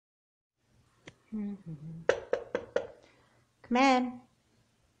Mm-hmm. Come in.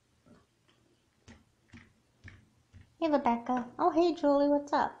 Hey, Rebecca. Oh, hey, Julie.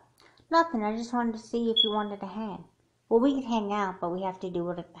 What's up? Nothing. I just wanted to see if you wanted to hang. Well, we could hang out, but we have to do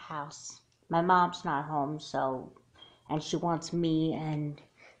it at the house. My mom's not home, and she wants me and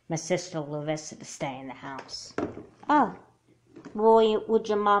my sister Larissa to stay in the house. Oh, well, would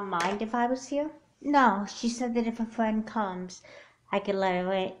your mom mind if I was here? No, she said that if a friend comes, I could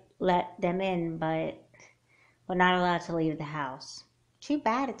let them in, but we're not allowed to leave the house. Too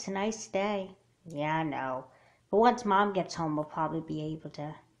bad, it's a nice day. Yeah, I know. But once Mom gets home, we'll probably be able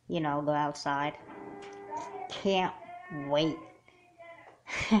to, go outside. Can't wait.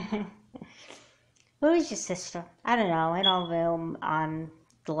 Where is your sister? I don't know, in our room on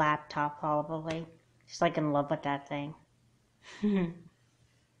the laptop, probably. She's like in love with that thing.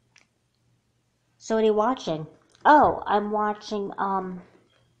 So what are you watching? Oh, I'm watching,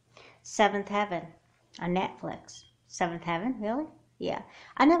 Seventh Heaven on Netflix. Seventh Heaven, really? Yeah.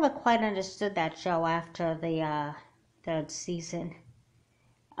 I never quite understood that show after the third season.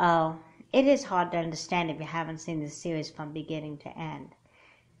 Oh, it is hard to understand if you haven't seen the series from beginning to end.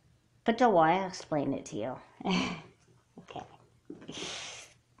 But don't worry, I'll explain it to you. Okay.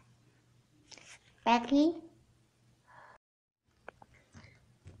 Becky?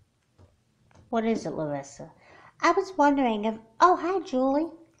 What is it, Larissa? I was wondering if... Oh, hi,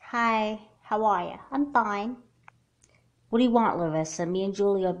 Julie. Hi, how are you? I'm fine. What do you want, Larissa? Me and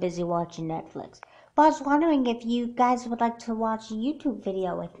Julie are busy watching Netflix. But I was wondering if you guys would like to watch a YouTube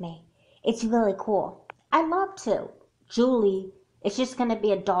video with me. It's really cool. I'd love to. Julie, it's just going to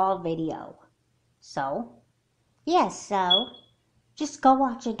be a doll video. So? Yes, so? Just go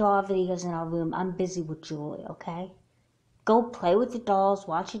watch the doll videos in our room. I'm busy with Julie, okay? Go play with the dolls,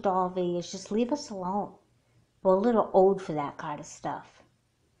 watch the doll videos. Just leave us alone. We're a little old for that kind of stuff.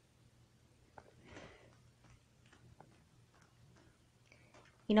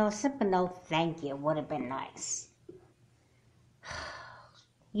 A simple no thank you would have been nice.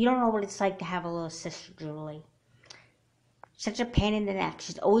 You don't know what it's like to have a little sister, Julie. Such a pain in the neck.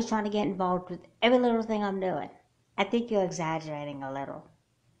 She's always trying to get involved with every little thing I'm doing. I think you're exaggerating a little.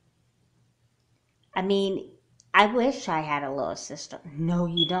 I mean, I wish I had a little sister. No,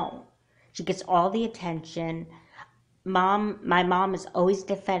 you don't. She gets all the attention. My mom is always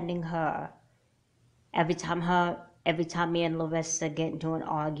defending her. Every time me and Larissa get into an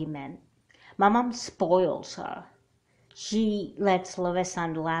argument. My mom spoils her. She lets Larissa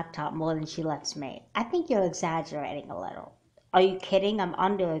on the laptop more than she lets me. I think you're exaggerating a little. Are you kidding? I'm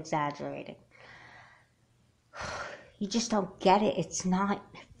under-exaggerating. You just don't get it. It's not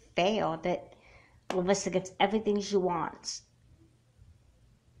fair that Larissa gets everything she wants.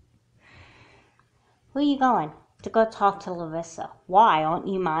 Where are you going? To go talk to Larissa. Why? Aren't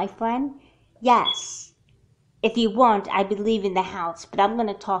you my friend? Yes. If you weren't, I'd be leaving the house, but I'm going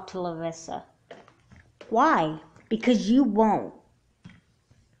to talk to Larissa. Why? Because you won't.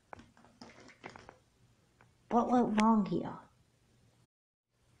 What went wrong here?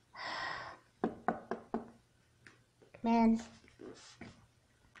 Man.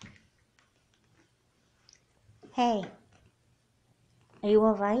 Hey. Are you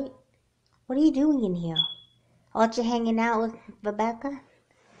alright? What are you doing in here? Aren't you hanging out with Rebecca?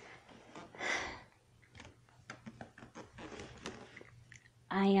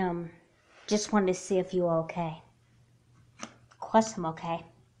 I just wanted to see if you were okay. Of course I'm okay.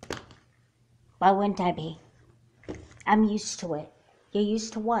 Why wouldn't I be? I'm used to it. You're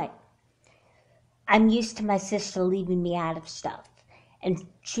used to what? I'm used to my sister leaving me out of stuff and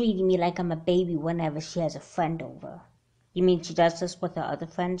treating me like I'm a baby whenever she has a friend over. You mean she does this with her other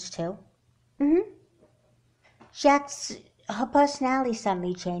friends too? Mm-hmm. Her personality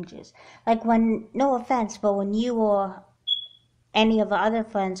suddenly changes. Like when, no offense, but when you or any of her other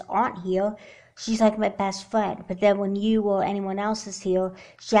friends aren't here, she's like my best friend. But then when you or anyone else is here,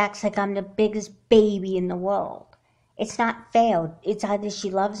 she acts like I'm the biggest baby in the world. It's not fair. It's either she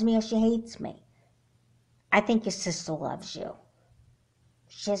loves me or she hates me. I think your sister loves you.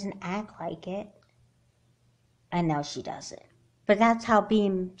 She doesn't act like it. I know she doesn't. But that's how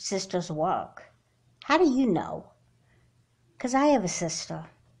being sisters work. How do you know? 'Cause I have a sister.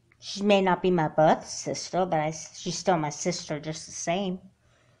 She may not be my birth sister, but she's still my sister just the same.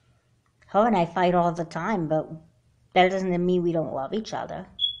 Her and I fight all the time, but that doesn't mean we don't love each other.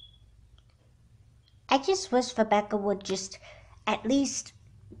 I just wish Rebecca would just at least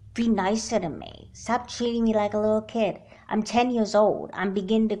be nicer to me. Stop treating me like a little kid. I'm 10 years old. I'm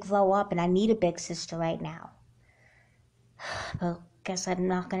beginning to grow up, and I need a big sister right now. But guess I'm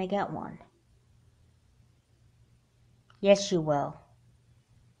not going to get one. Yes, you will.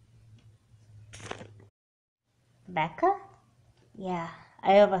 Becca? Yeah,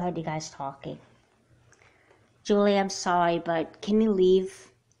 I overheard you guys talking. Julie, I'm sorry, but can you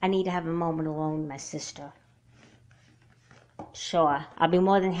leave? I need to have a moment alone with my sister. Sure, I'll be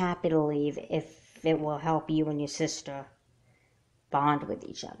more than happy to leave if it will help you and your sister bond with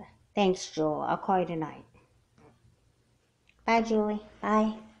each other. Thanks, Joel. I'll call you tonight. Bye, Julie.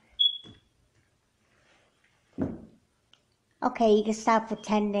 Bye. Okay, you can stop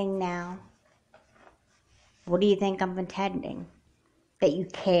pretending now. What do you think I'm pretending? That you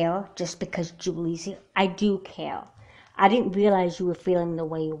care just because Julie's here? I do care. I didn't realize you were feeling the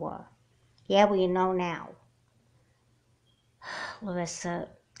way you were. Yeah, well, you know now. Larissa,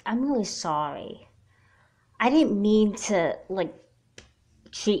 I'm really sorry. I didn't mean to,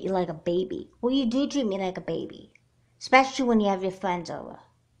 treat you like a baby. Well, you do treat me like a baby. Especially when you have your friends over.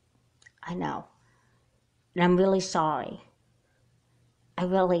 I know. And I'm really sorry. I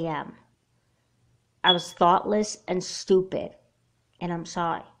really am. I was thoughtless and stupid. And I'm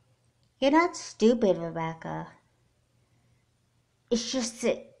sorry. You're not stupid, Rebecca. It's just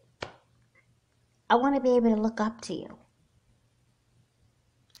that I want to be able to look up to you.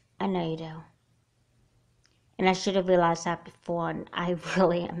 I know you do. And I should have realized that before, and I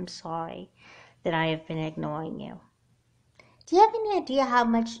really am sorry that I have been ignoring you. Do you have any idea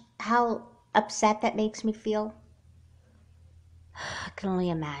how upset that makes me feel? I can only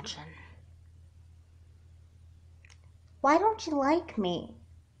imagine. Why don't you like me?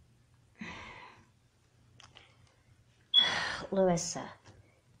 Larissa,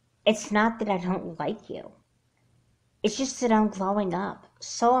 it's not that I don't like you. It's just that I'm growing up.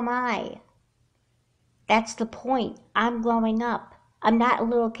 So am I. That's the point. I'm growing up. I'm not a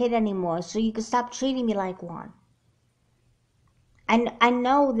little kid anymore, so you can stop treating me like one. And I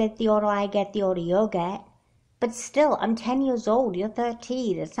know that the older I get, the older you'll get. But still, I'm 10 years old. You're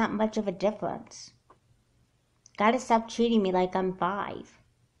 13. It's not much of a difference. Gotta stop treating me like I'm 5.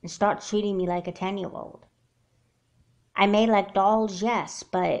 And start treating me like a 10-year-old. I may like dolls, yes,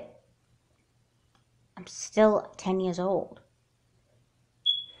 but I'm still 10 years old.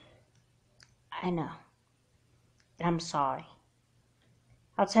 I know. And I'm sorry.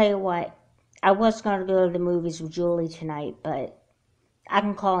 I'll tell you what. I was going to go to the movies with Julie tonight, but I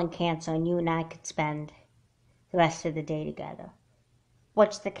can call and cancel, and you and I could spend the rest of the day together.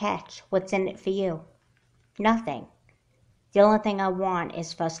 What's the catch? What's in it for you? Nothing. The only thing I want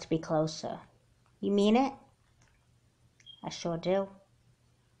is for us to be closer. You mean it? I sure do.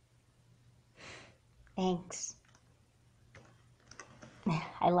 Thanks.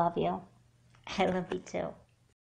 I love you. I love you too.